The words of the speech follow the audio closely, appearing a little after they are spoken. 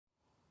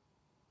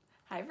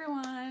Hi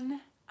everyone,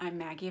 I'm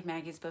Maggie of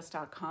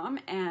maggiesbliss.com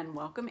and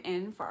welcome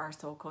in for our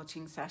soul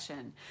coaching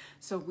session.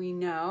 So we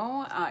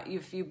know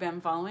if you've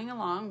been following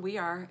along, we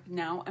are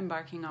now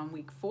embarking on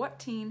week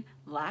 14,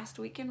 last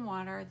week in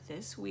water.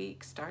 This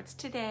week starts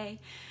today.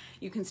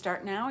 You can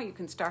start now, you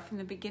can start from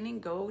the beginning,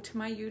 go to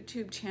my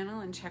YouTube channel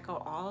and check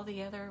out all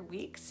the other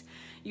weeks.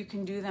 You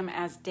can do them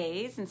as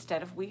days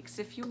instead of weeks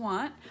if you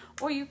want,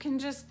 or you can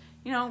just,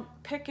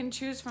 pick and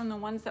choose from the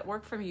ones that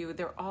work for you.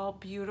 They're all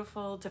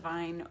beautiful,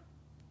 divine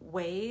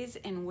ways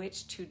in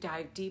which to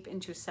dive deep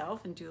into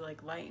self and do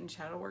like light and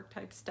shadow work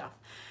type stuff.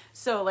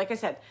 So like I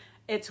said,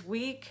 it's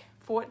week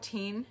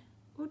 14,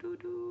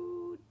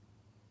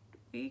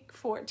 week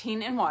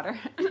 14 in water.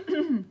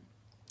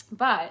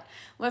 But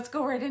let's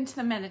go right into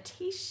the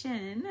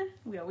meditation.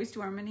 We always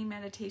do our mini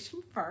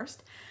meditation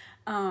first,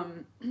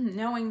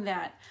 knowing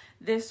that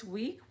this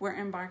week we're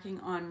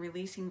embarking on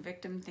releasing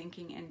victim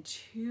thinking and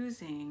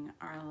choosing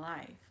our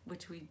life,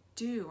 which we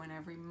do in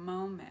every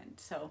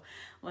moment. So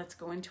let's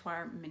go into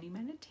our mini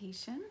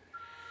meditation.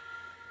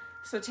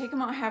 So take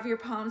them out, have your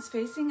palms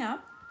facing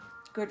up,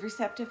 good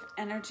receptive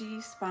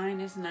energy,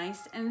 spine is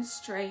nice and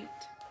straight.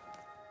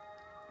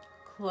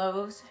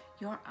 Close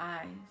your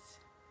eyes.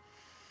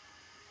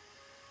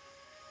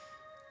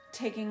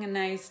 Taking a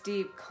nice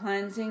deep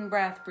cleansing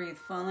breath, breathe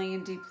fully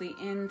and deeply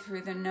in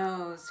through the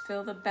nose.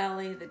 Fill the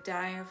belly, the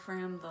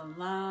diaphragm, the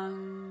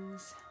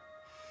lungs.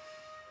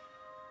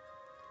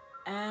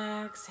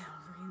 Exhale,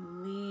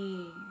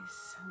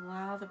 release.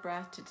 Allow the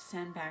breath to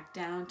descend back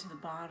down to the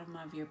bottom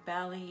of your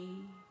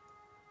belly.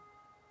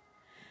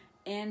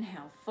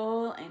 Inhale,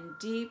 full and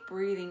deep,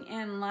 breathing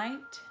in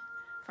light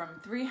from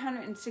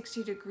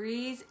 360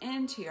 degrees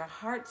into your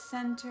heart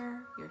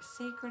center, your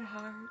sacred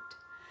heart.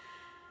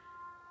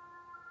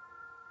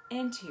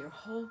 Into your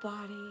whole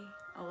body,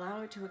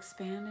 allow it to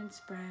expand and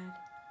spread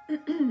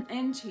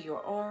into your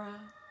aura.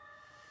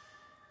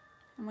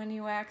 And when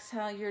you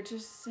exhale, you're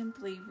just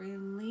simply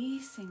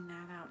releasing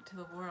that out to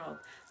the world.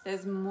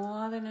 There's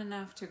more than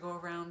enough to go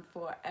around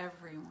for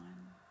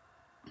everyone.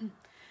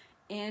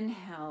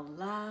 Inhale,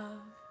 love.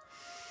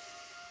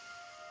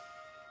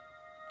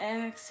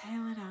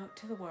 Exhale it out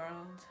to the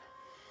world.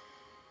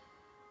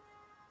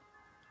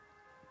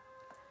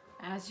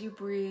 As you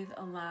breathe,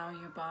 allow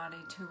your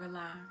body to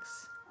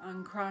relax.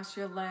 Uncross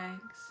your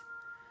legs,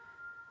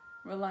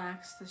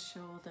 relax the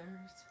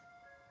shoulders.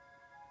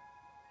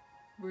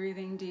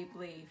 Breathing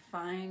deeply,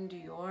 find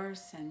your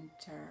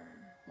center,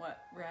 what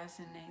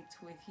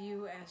resonates with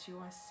you as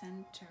your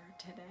center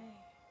today.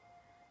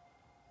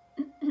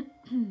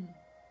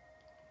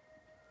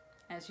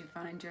 As you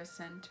find your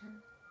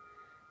center,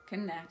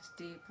 connect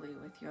deeply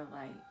with your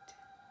light,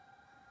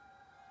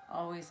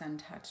 always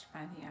untouched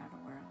by the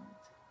outer world.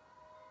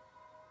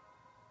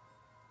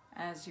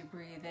 As you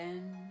breathe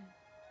in,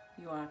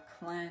 you are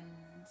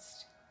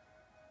cleansed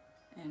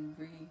and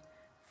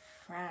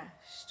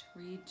refreshed,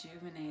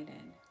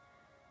 rejuvenated.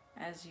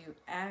 As you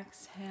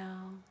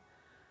exhale,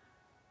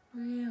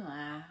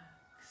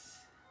 relax.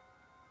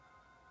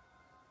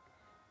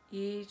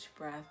 Each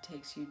breath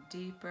takes you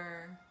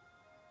deeper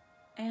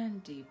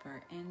and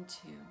deeper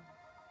into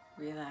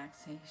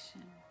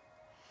relaxation.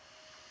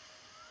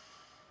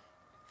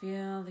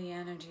 Feel the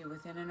energy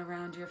within and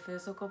around your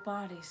physical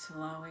body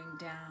slowing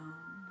down.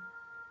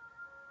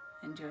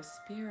 And your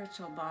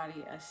spiritual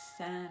body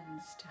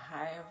ascends to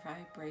higher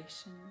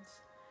vibrations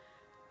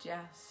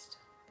just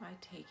by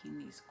taking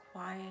these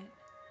quiet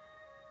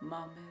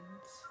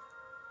moments,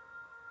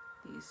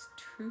 these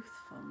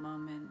truthful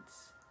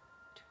moments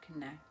to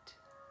connect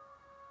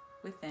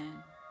within.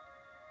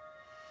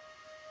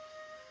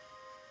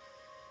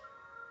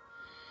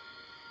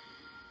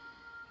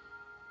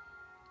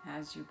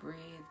 As you breathe,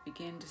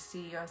 begin to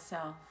see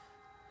yourself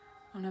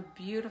on a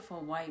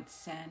beautiful white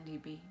sandy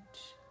beach.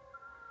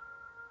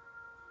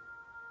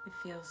 It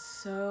feels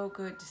so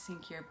good to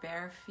sink your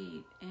bare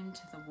feet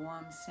into the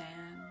warm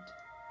sand,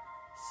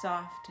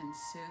 soft and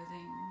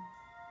soothing.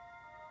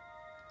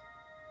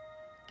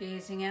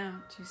 Gazing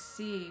out, you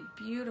see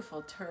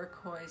beautiful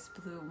turquoise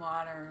blue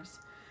waters,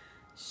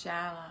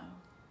 shallow,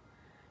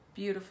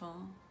 beautiful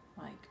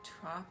like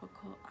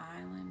tropical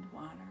island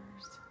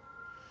waters.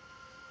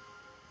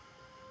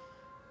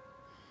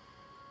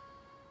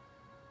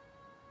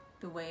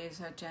 The waves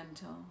are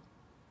gentle.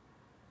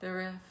 The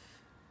riff,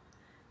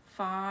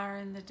 far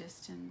in the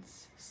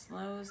distance,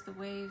 slows the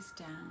waves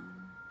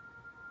down.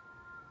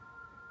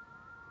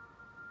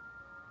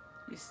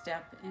 You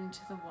step into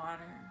the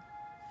water,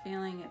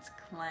 feeling its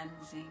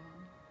cleansing,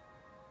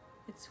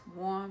 its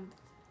warmth,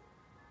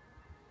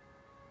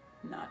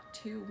 not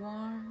too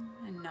warm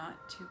and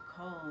not too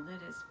cold.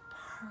 It is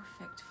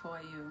perfect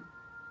for you.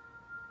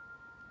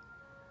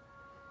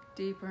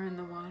 Deeper in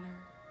the water,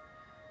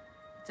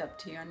 it's up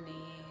to your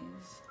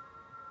knees,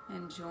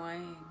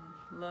 enjoying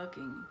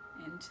looking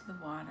into the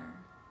water,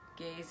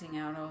 gazing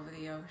out over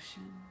the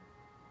ocean.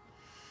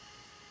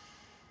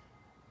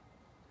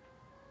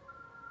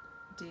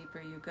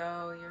 Deeper you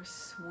go, you're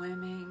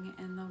swimming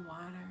in the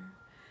water.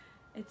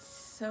 It's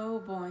so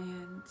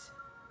buoyant.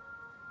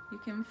 You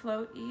can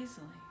float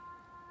easily.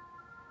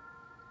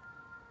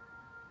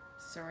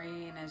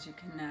 serene as you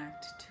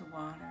connect to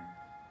water,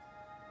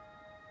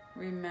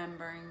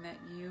 remembering that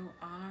you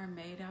are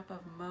made up of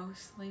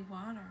mostly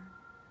water.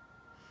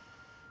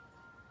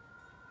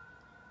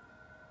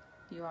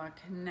 You are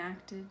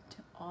connected to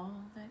all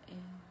that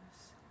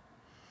is.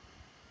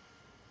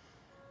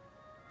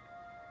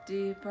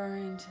 Deeper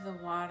into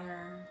the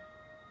water,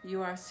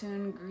 you are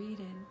soon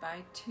greeted by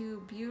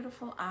two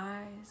beautiful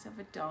eyes of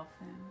a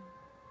dolphin.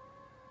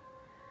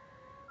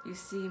 You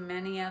see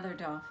many other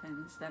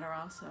dolphins that are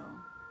also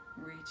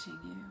reaching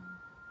you.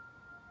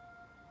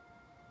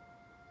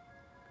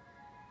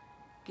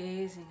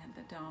 Gazing at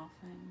the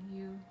dolphin,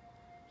 you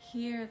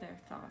hear their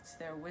thoughts,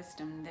 their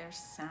wisdom, their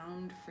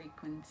sound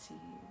frequencies,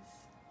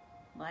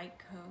 light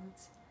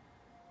codes,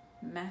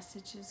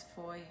 messages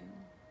for you.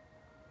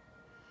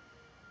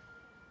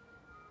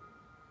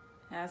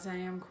 As I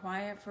am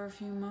quiet for a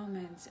few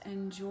moments,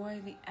 enjoy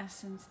the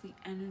essence, the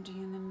energy,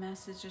 and the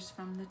messages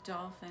from the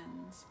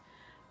dolphins.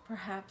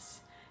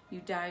 Perhaps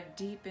you dive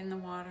deep in the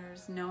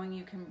waters, knowing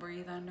you can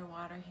breathe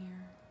underwater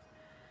here.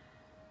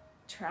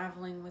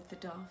 Traveling with the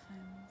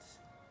dolphins,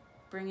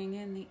 bringing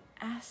in the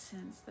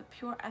essence, the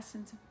pure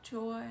essence of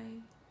joy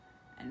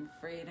and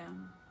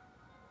freedom.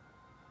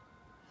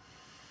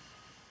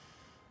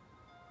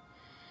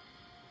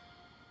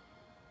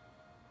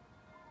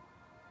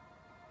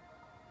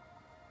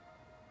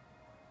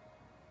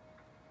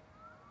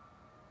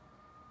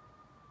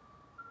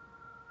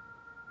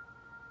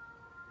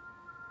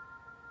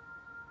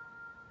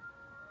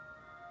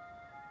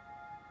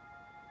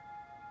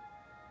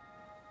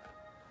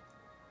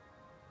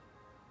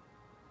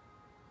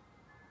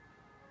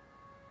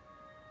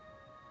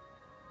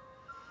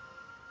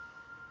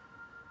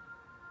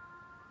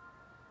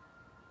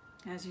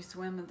 As you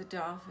swim with the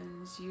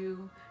dolphins,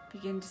 you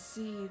begin to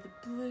see the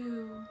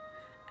blue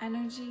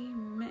energy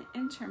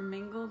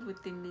intermingled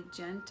with the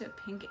magenta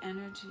pink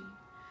energy,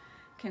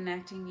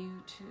 connecting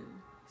you to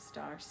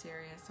star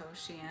Sirius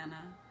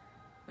Oceana,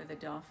 where the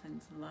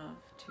dolphins love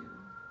to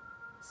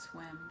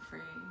swim free.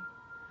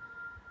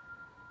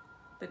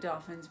 The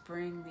dolphins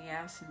bring the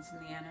essence and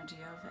the energy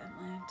of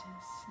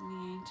Atlantis in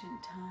the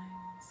ancient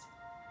times,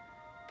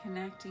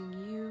 connecting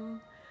you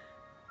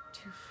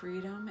to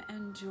freedom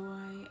and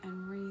joy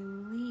and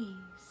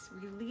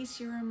release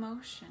your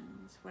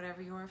emotions,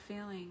 whatever you are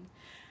feeling.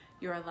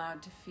 You're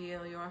allowed to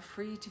feel, you are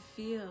free to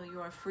feel,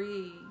 you are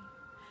free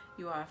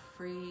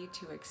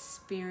to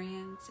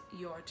experience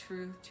your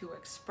truth, to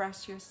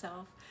express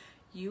yourself.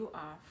 You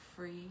are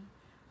free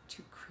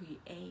to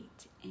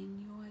create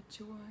in your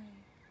joy.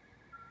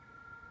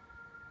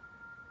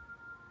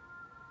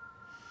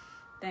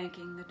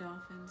 Thanking the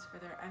dolphins for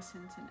their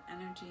essence and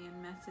energy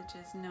and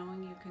messages,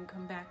 knowing you can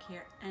come back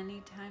here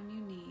anytime you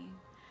need.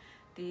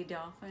 The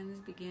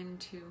dolphins begin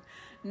to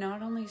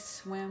not only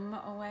swim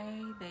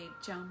away, they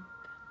jump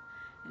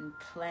and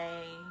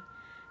play,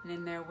 and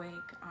in their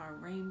wake are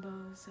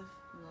rainbows of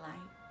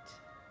light.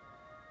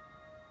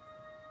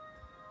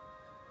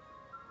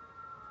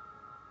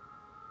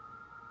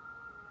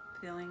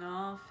 Feeling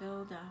all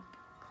filled up,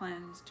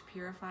 cleansed,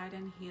 purified,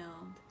 and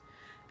healed,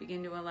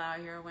 begin to allow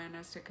your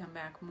awareness to come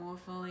back more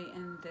fully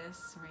in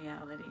this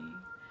reality,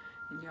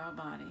 in your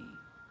body.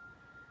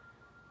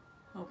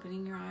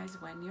 Opening your eyes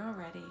when you're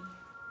ready.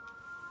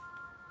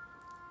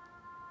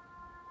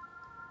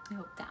 I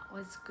hope that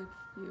was good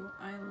for you.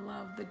 I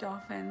love the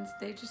dolphins.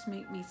 They just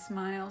make me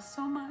smile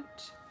so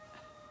much.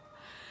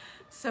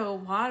 So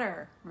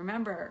water,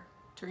 remember,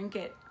 drink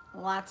it,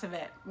 lots of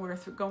it. We're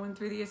going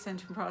through the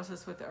ascension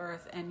process with the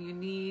earth, and you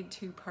need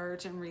to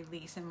purge and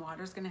release, and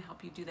water is going to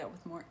help you do that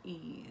with more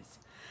ease.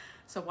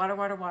 So water,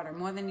 water, water,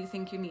 more than you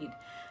think you need.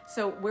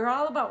 So we're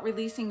all about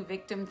releasing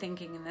victim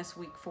thinking in this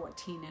week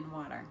 14 in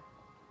water.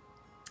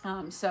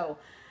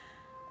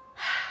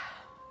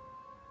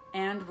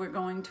 And we're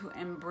going to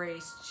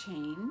embrace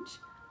change.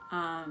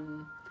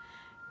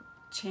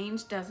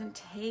 Change doesn't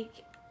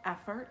take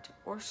effort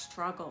or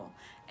struggle.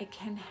 It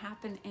can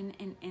happen in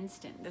an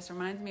instant. This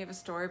reminds me of a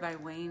story by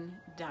Wayne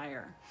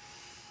Dyer.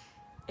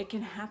 It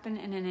can happen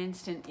in an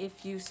instant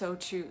if you so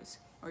choose,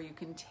 or you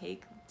can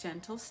take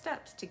gentle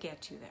steps to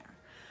get you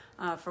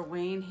there. For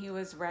Wayne, he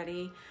was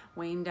ready.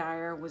 Wayne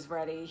Dyer was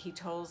ready. He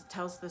tells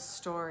this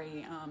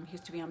story. He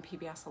used to be on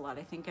PBS a lot.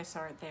 I think I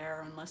saw it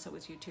there, unless it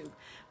was YouTube.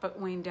 But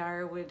Wayne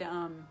Dyer would,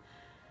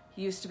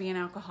 he used to be an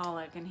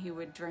alcoholic, and he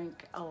would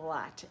drink a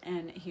lot.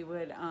 And he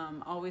would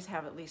always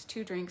have at least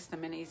 2 drinks the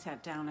minute he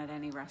sat down at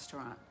any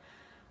restaurant.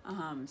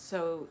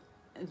 So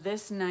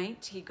this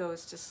night, he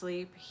goes to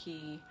sleep.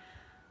 He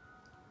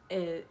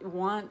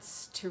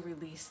wants to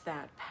release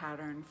that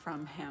pattern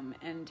from him,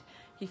 and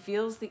he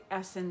feels the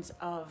essence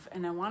of,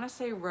 and I want to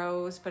say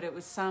Rose, but it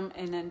was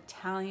an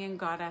Italian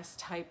goddess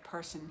type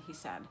person, he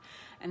said,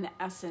 and the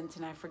essence,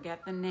 and I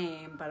forget the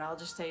name, but I'll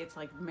just say it's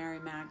like Mary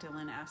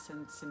Magdalene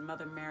essence and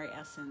Mother Mary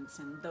essence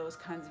and those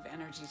kinds of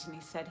energies. And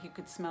he said he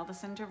could smell the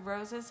scent of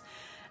roses.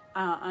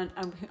 I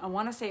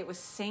want to say it was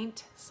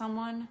Saint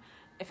someone.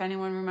 If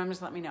anyone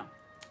remembers, let me know.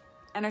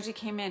 Energy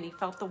came in. He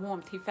felt the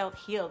warmth. He felt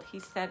healed.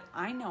 He said,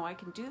 I know I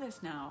can do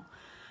this now.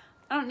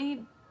 I don't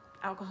need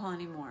alcohol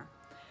anymore.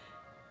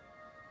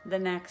 The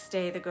next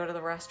day they go to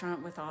the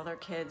restaurant with all their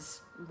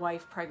kids,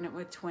 wife pregnant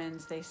with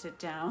twins, they sit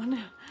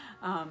down.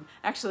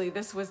 Actually,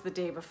 this was the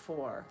day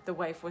before. The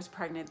wife was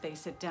pregnant, they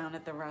sit down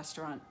at the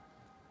restaurant.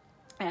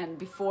 And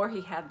before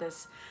he had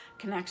this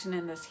connection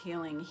and this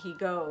healing, he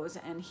goes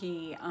and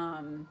he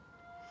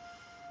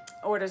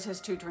orders his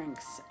 2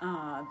 drinks.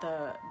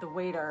 The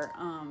waiter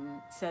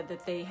said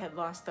that they had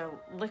lost their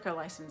liquor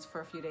license for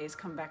a few days,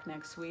 come back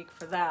next week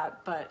for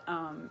that. But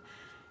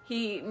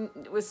he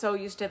was so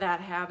used to that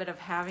habit of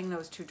having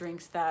those 2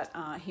 drinks that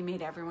he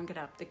made everyone get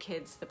up, the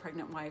kids, the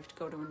pregnant wife, to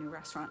go to a new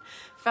restaurant.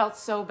 Felt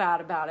so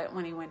bad about it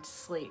when he went to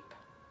sleep.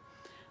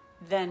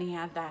 Then he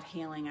had that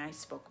healing I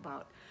spoke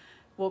about.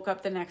 Woke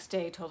up the next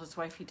day, told his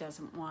wife he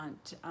doesn't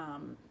want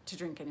to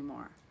drink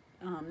anymore.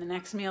 The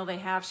next meal they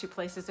have, she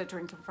places a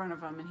drink in front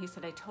of him, and he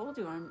said, I told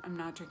you I'm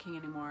not drinking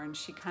anymore. And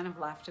she kind of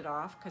laughed it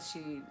off because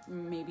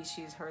maybe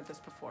she's heard this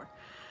before.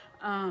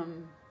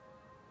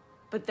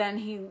 But then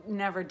he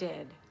never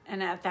did.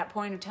 And at that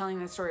point of telling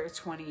the story, it was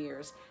 20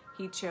 years.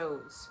 He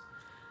chose,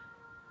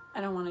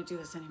 I don't want to do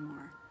this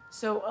anymore.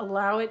 So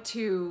allow it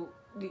to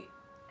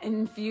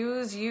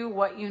infuse you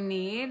what you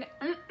need.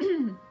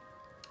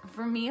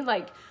 For me,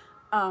 like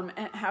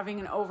having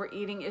an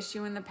overeating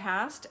issue in the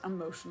past,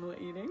 emotional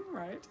eating,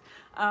 right?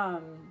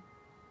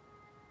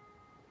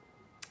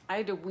 I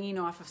had to wean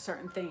off of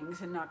certain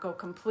things and not go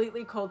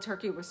completely cold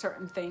turkey with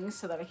certain things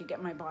so that I could get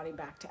my body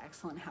back to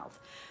excellent health.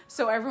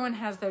 So everyone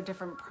has their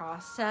different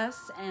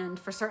process, and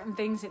for certain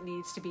things it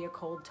needs to be a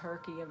cold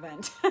turkey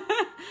event.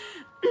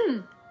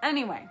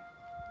 Anyway,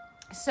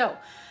 so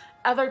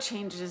other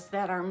changes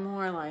that are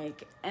more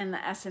like in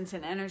the essence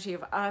and energy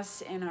of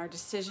us in our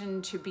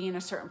decision to be in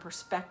a certain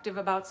perspective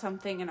about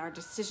something and our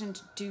decision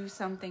to do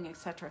something,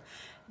 etc.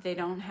 They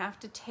don't have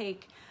to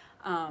take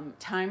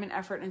time and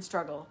effort and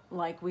struggle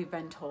like we've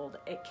been told.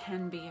 It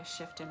can be a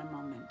shift in a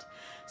moment.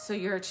 So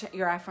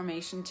your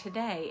affirmation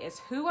today is,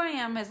 who I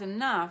am is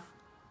enough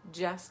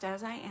just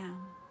as I am.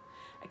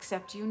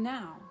 Accept you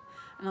now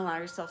and allow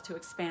yourself to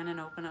expand and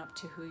open up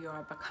to who you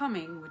are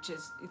becoming, which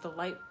is the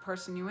light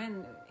person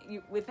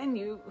within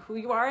you, who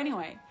you are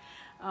anyway.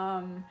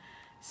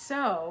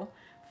 So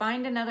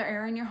find another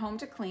area in your home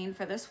to clean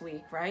for this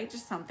week, right?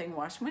 Just something.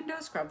 Wash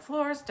windows, scrub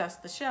floors,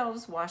 dust the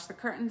shelves, wash the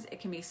curtains. It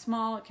can be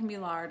small, it can be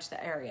large,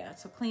 the area.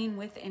 So clean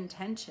with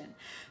intention.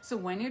 So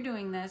when you're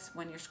doing this,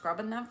 when you're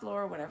scrubbing that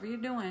floor, whatever you're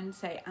doing,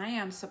 say, I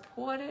am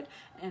supported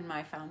and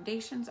my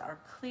foundations are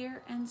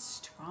clear and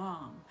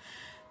strong.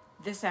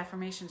 This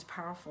affirmation is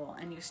powerful,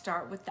 and you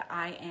start with the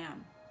I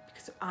am,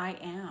 because I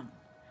am.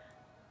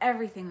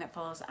 Everything that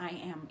follows I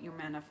am, you're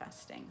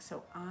manifesting.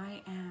 So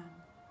I am.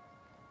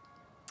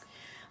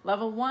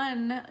 Level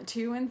 1,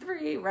 2, and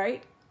 3,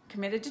 right?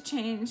 Committed to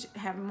change,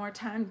 having more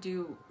time,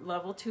 do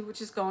level 2, which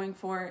is going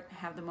for it,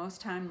 have the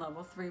most time,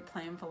 level 3,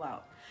 playing full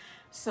out.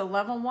 So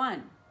level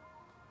 1,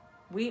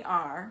 we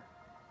are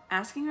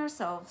asking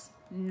ourselves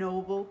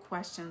noble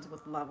questions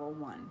with level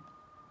 1.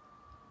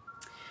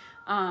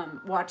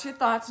 Watch your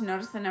thoughts,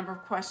 notice the number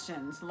of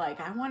questions, like,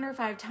 I wonder if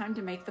I have time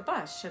to make the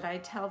bus. Should I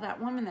tell that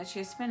woman that she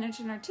has spinach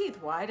in her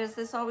teeth? Why does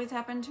this always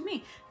happen to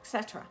me?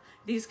 Etc.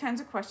 These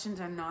kinds of questions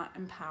are not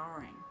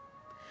empowering.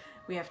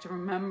 We have to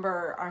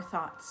remember our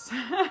thoughts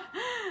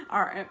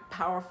are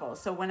powerful.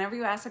 So whenever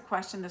you ask a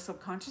question, the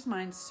subconscious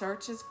mind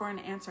searches for an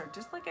answer,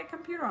 just like a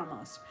computer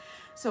almost.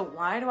 So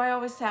why do I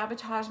always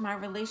sabotage my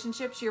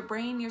relationships? Your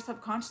brain, your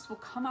subconscious will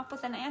come up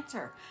with an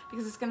answer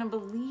because it's going to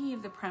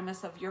believe the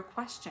premise of your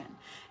question.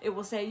 It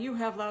will say, you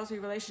have lousy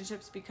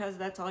relationships because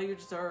that's all you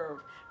deserve,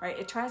 right?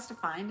 It tries to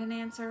find an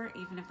answer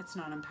even if it's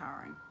not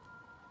empowering.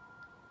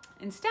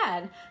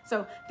 Instead,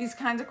 so these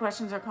kinds of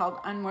questions are called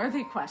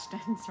unworthy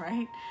questions,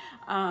 right?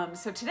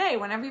 So today,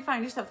 whenever you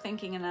find yourself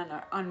thinking an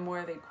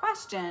unworthy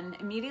question,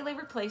 immediately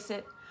replace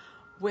it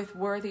with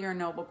worthy or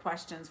noble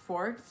questions.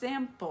 For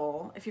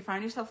example, if you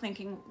find yourself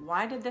thinking,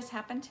 why did this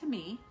happen to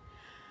me?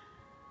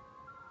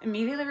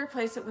 Immediately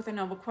replace it with a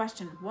noble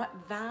question. What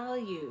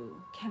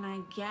value can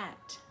I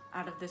get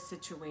out of this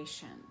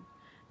situation?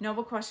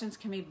 Noble questions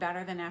can be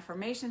better than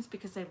affirmations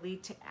because they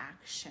lead to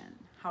action.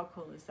 How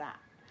cool is that?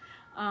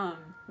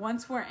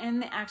 Once we're in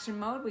the action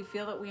mode, we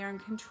feel that we are in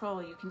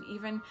control. You can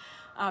even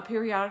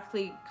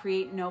periodically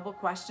create noble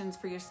questions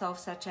for yourself,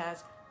 such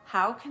as,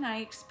 how can I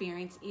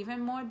experience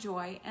even more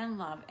joy and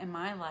love in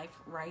my life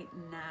right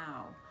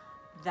now?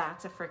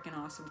 That's a freaking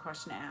awesome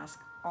question to ask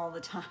all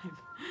the time.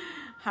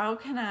 How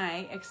can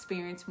I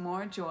experience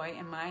more joy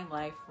in my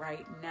life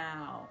right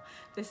now?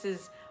 This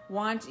is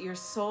your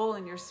soul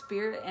and your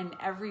spirit and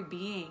every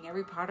being,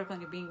 every particle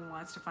in your being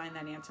wants to find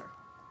that answer.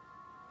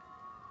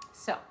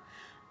 So,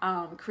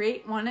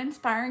 create one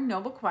inspiring,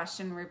 noble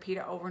question, repeat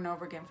it over and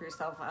over again for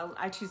yourself.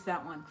 I choose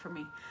that one for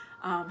me.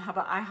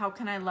 How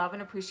can I love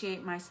and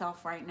appreciate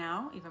myself right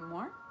now even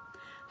more?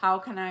 How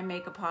can I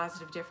make a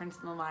positive difference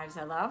in the lives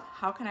I love?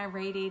 How can I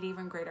radiate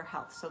even greater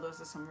health? So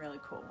those are some really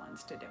cool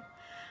ones to do.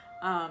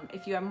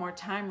 If you have more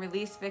time,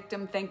 release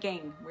victim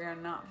thinking. We are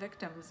not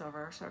victims of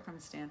our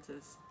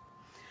circumstances.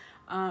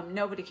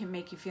 Nobody can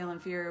make you feel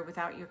inferior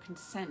without your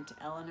consent,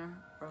 Eleanor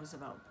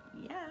Roosevelt.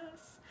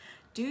 Yes.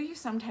 Do you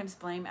sometimes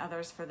blame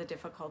others for the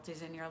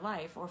difficulties in your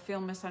life or feel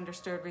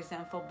misunderstood,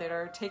 resentful,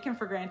 bitter, taken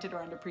for granted,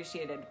 or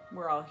unappreciated?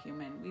 We're all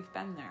human. We've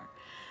been there.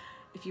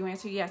 If you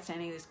answer yes to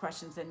any of these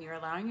questions, then you're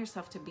allowing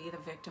yourself to be the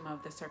victim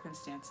of the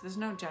circumstance. There's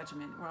no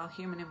judgment. We're all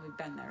human and we've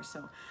been there.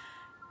 So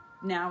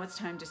now it's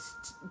time to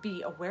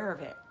be aware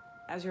of it.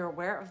 As you're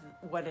aware of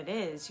what it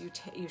is,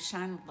 you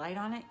shine light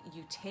on it,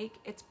 you take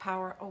its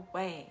power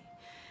away.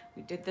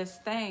 We did this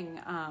thing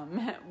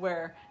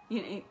where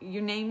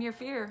you name your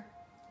fear,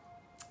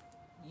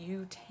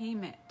 you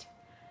tame it.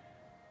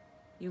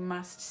 You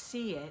must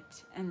see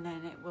it, and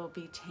then it will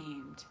be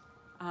tamed.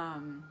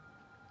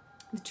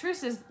 The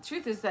truth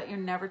is that you're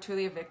never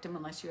truly a victim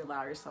unless you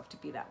allow yourself to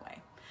be that way.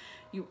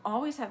 You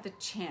always have the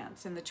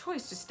chance and the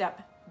choice to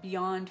step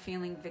beyond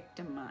feeling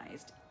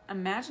victimized.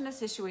 Imagine a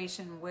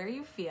situation where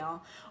you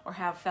feel or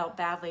have felt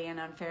badly and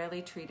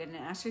unfairly treated, and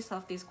ask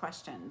yourself these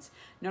questions.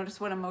 Notice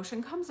what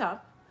emotion comes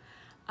up,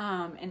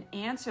 and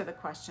answer the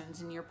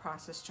questions in your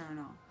process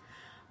journal.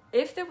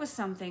 If there was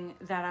something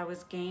that I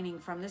was gaining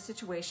from this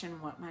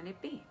situation, what might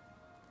it be?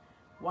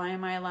 Why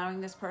am I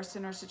allowing this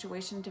person or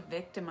situation to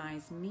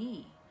victimize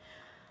me?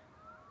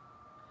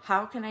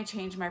 How can I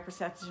change my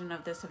perception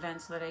of this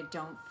event so that I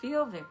don't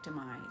feel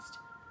victimized?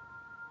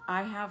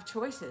 I have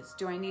choices.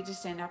 Do I need to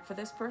stand up for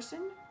this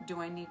person? Do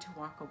I need to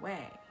walk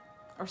away?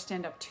 Or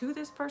stand up to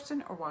this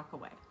person or walk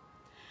away?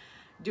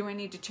 Do I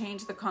need to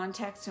change the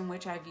context in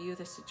which I view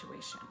the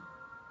situation?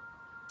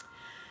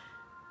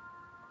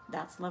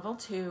 That's level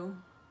 2.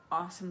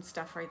 Awesome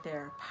stuff right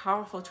there.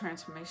 Powerful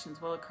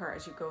transformations will occur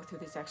as you go through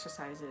these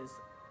exercises.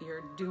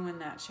 You're doing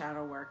that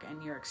shadow work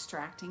and you're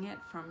extracting it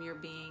from your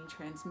being,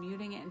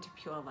 transmuting it into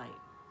pure light.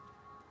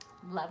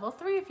 Level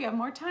 3, if you have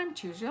more time,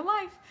 choose your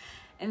life.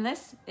 And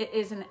this, it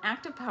is an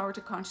act of power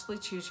to consciously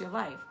choose your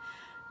life.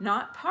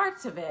 Not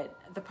parts of it,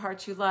 the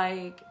parts you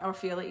like or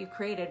feel that you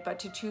created, but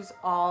to choose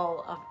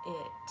all of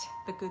it.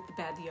 The good, the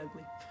bad, the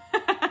ugly.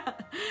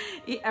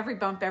 Every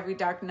bump, every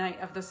dark night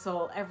of the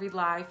soul, every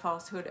lie,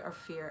 falsehood, or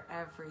fear,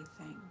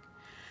 everything.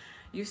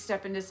 You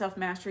step into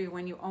self-mastery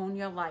when you own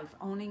your life.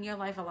 Owning your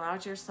life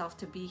allows yourself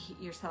to be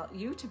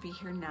you to be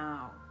here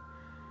now.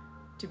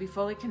 To be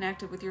fully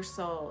connected with your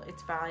soul,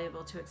 it's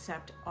valuable to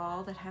accept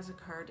all that has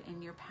occurred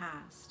in your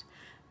past.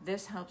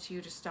 This helps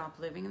you to stop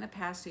living in the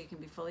past so you can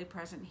be fully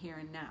present here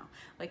and now.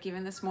 Like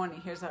even this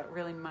morning, here's a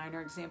really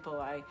minor example.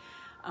 I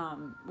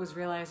was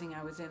realizing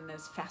I was in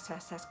this fast,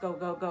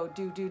 go,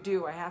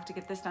 do. I have to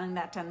get this done,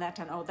 that done, that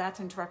done. Oh, that's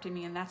interrupting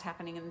me, and that's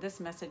happening, and this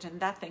message, and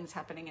that thing's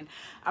happening. And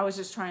I was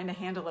just trying to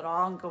handle it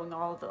all and going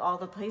all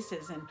the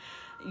places. And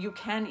you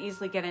can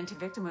easily get into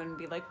victimhood and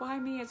be like, why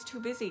me? It's too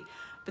busy.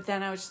 But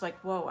then I was just like,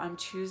 whoa, I'm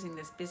choosing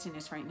this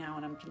busyness right now,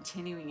 and I'm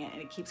continuing it, and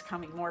it keeps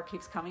coming, more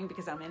keeps coming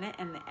because I'm in it,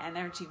 and the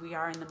energy we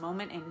are in the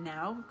moment and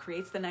now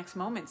creates the next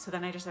moment. So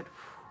then I just said,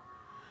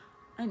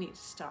 I need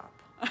to stop.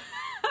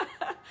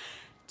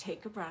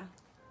 Take a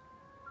breath.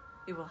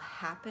 It will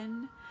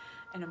happen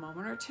in a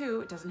moment or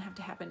two. It doesn't have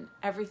to happen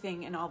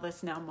everything in all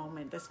this now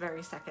moment, this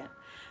very second.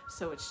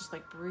 So it's just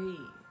like breathe.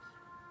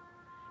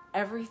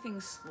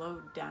 Everything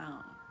slowed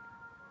down.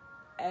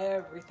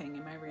 Everything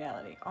in my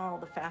reality, all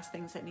the fast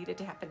things that needed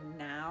to happen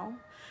now,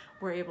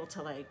 we're able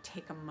to like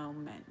take a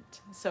moment.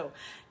 So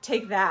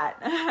take that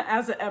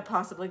as a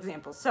possible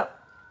example. So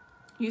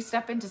you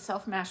step into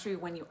self-mastery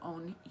when you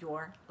own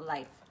your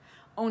life.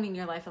 Owning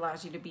your life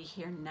allows you to be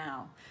here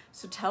now.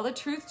 So tell the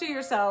truth to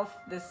yourself.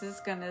 This is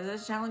a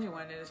challenging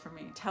one, it is for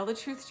me. Tell the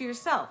truth to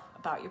yourself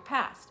about your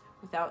past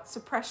without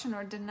suppression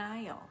or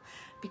denial.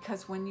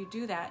 Because when you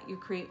do that,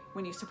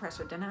 when you suppress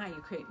or deny, you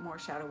create more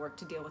shadow work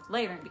to deal with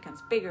later, and it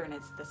becomes bigger, and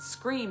it's the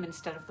scream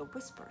instead of the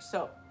whisper.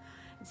 So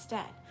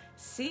instead,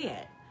 see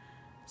it.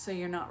 So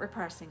you're not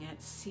repressing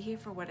it. See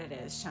it for what it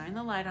is. Shine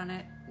the light on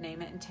it,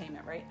 name it, and tame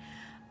it, right?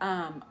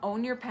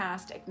 Own your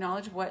past,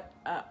 acknowledge what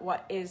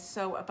is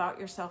so about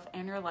yourself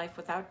and your life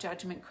without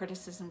judgment,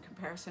 criticism,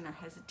 comparison, or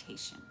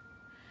hesitation.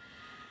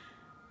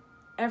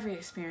 Every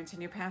experience in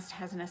your past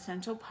has been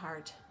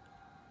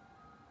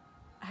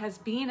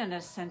an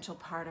essential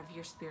part of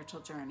your spiritual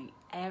journey.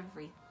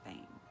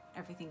 Everything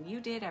you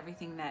did,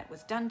 everything that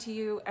was done to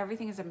you,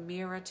 everything is a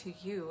mirror to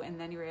you, and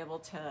then you're able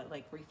to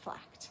like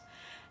reflect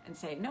and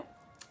say, nope.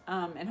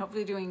 And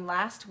hopefully doing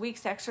last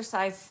week's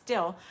exercise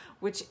still,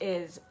 which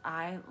is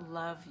I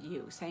love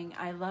you, saying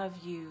I love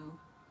you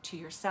to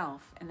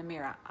yourself in the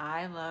mirror.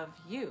 I love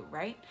you,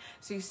 right?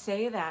 So you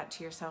say that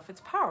to yourself.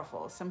 It's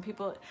powerful. Some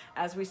people,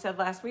 as we said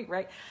last week,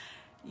 right?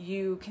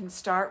 You can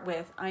start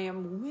with, I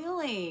am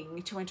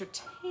willing to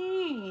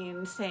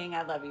entertain saying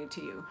I love you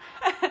to you.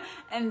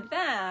 and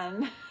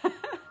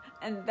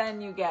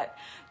then you get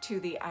to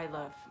the I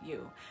love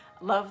you.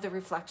 Love the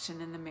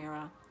reflection in the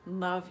mirror.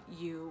 Love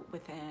you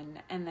within.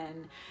 And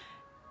then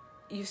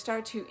you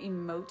start to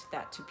emote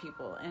that to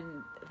people,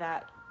 and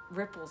that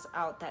ripples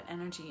out that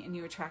energy, and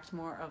you attract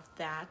more of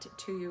that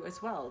to you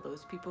as well.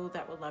 Those people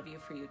that will love you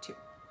for you too.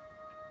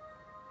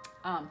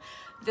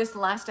 This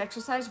last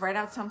exercise, write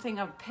out something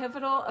of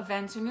pivotal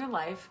events in your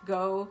life.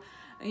 Go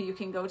You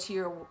can go to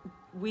your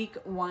week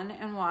 1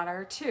 and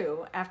water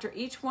 2. After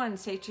each one,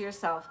 say to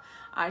yourself,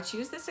 I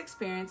choose this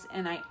experience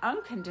and I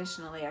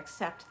unconditionally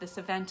accept this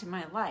event in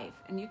my life.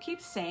 And you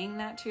keep saying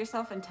that to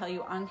yourself until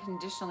you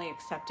unconditionally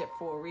accept it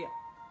for real.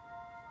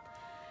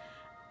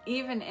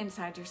 Even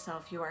inside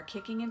yourself, you are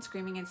kicking and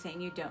screaming and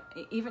saying you don't.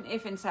 Even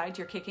if inside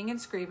you're kicking and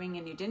screaming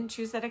and you didn't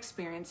choose that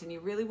experience and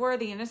you really were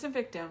the innocent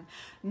victim,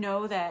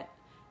 know that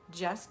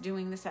just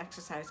doing this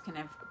exercise can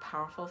have a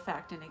powerful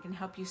effect, and it can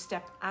help you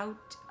step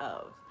out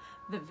of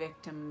the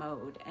victim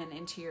mode and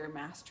into your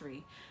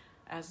mastery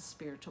as a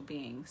spiritual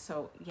being.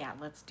 So yeah,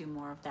 let's do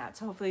more of that.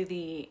 So hopefully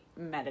the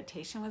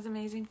meditation was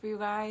amazing for you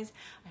guys.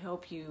 I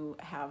hope you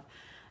have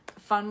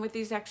fun with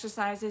these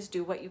exercises.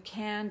 Do what you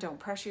can. Don't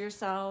pressure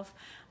yourself.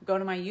 Go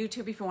to my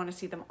YouTube if you want to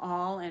see them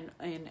all in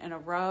a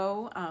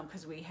row,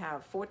 because we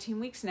have 14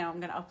 weeks now.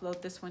 I'm going to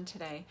upload this one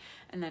today,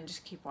 and then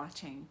just keep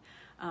watching.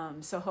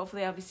 So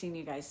hopefully I'll be seeing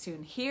you guys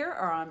soon here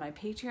or on my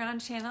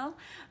Patreon channel.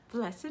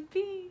 Blessed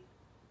be.